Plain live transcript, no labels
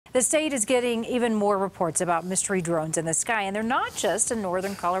The state is getting even more reports about mystery drones in the sky, and they're not just in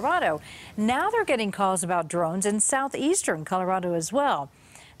northern Colorado. Now they're getting calls about drones in southeastern Colorado as well.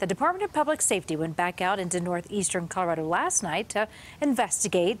 The Department of Public Safety went back out into northeastern Colorado last night to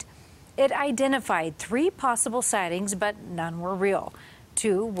investigate. It identified 3 possible sightings, but none were real.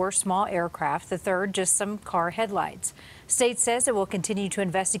 2 were small aircraft, the third just some car headlights. State says it will continue to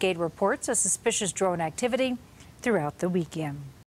investigate reports of suspicious drone activity throughout the weekend.